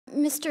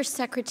Mr.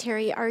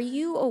 Secretary, are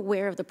you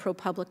aware of the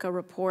ProPublica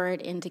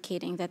report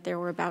indicating that there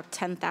were about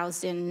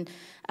 10,000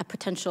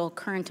 potential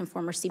current and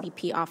former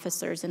CBP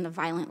officers in the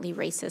violently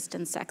racist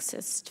and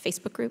sexist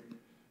Facebook group?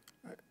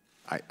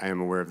 I am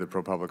aware of the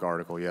ProPublica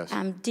article, yes.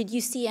 Did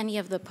you see any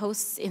of the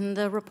posts in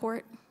the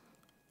report?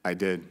 I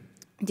did.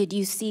 Did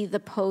you see the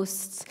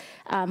posts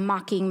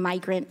mocking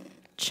migrant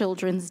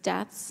children's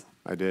deaths?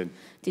 I did.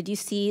 Did you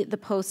see the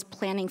posts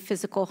planning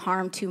physical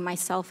harm to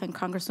myself and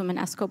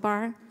Congresswoman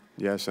Escobar?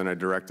 Yes, and I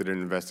directed an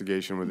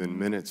investigation within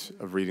minutes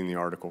of reading the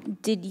article.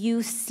 Did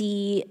you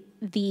see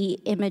the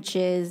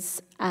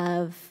images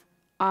of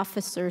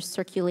officers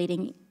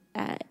circulating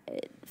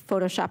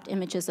photoshopped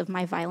images of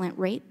my violent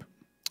rape?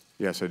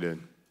 Yes, I did.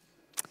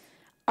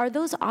 Are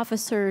those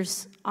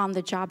officers on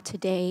the job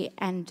today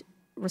and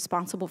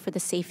responsible for the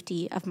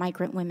safety of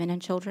migrant women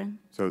and children?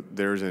 So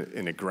there's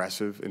an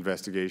aggressive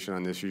investigation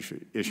on this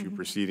issue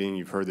proceeding.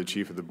 You've heard the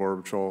chief of the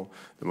Border Patrol,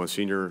 the most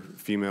senior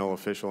female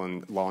official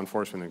in law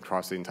enforcement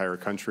across the entire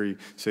country,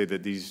 say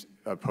that these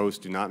posts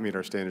do not meet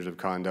our standards of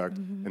conduct,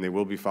 and they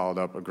will be followed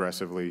up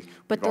aggressively.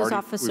 But we've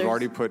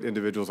already put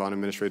individuals on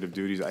administrative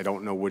duties. I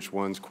don't know which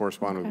ones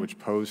correspond with which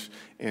posts,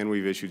 and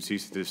we've issued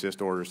cease and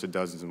desist orders to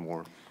dozens and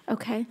more.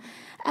 Okay.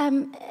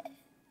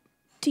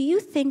 Do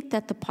you think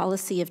that the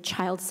policy of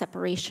child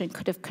separation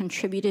could have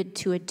contributed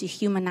to a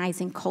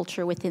dehumanizing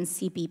culture within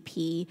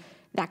CBP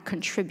that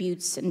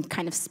contributes and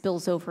kind of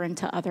spills over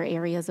into other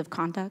areas of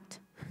conduct?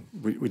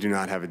 We do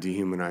not have a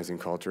dehumanizing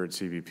culture at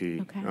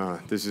CBP.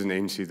 Okay. This is an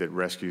agency that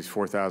rescues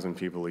 4,000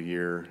 people a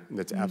year,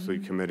 that's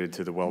absolutely committed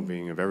to the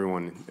well-being of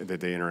everyone that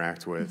they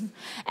interact with.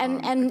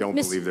 And I don't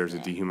believe there's a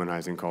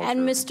dehumanizing culture.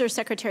 And Mr.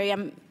 Secretary,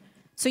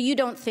 so you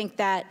don't think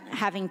that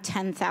having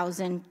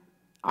 10,000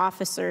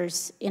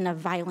 officers in a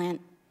violent,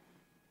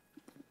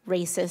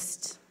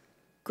 racist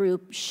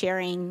group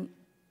sharing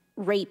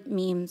rape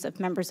memes of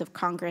members of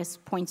Congress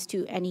points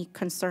to any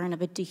concern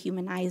of a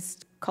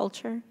dehumanized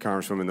culture?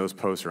 Congresswoman, those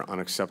posts are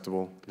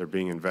unacceptable. They're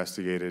being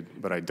investigated,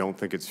 but I don't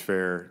think it's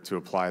fair to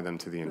apply them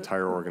to the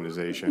entire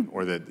organization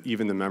or that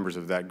even the members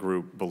of that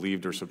group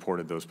believed or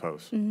supported those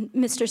posts.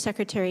 Mr.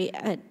 Secretary,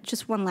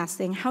 just one last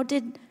thing. How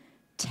did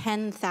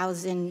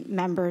 10,000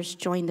 members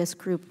join this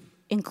group,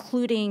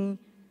 including,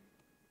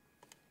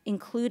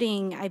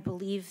 I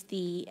believe,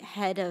 the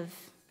head of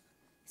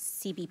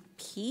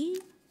CBP?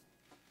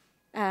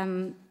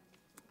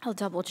 I'll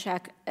double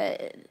check.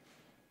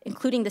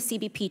 Including the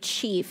CBP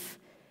chief.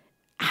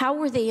 How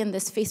were they in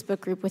this Facebook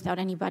group without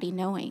anybody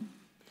knowing,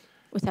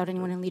 without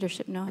anyone in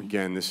leadership knowing?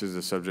 Again, this is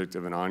the subject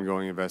of an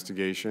ongoing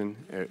investigation.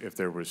 If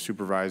there was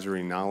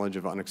supervisory knowledge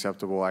of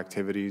unacceptable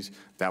activities,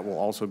 that will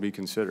also be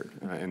considered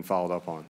and followed up on.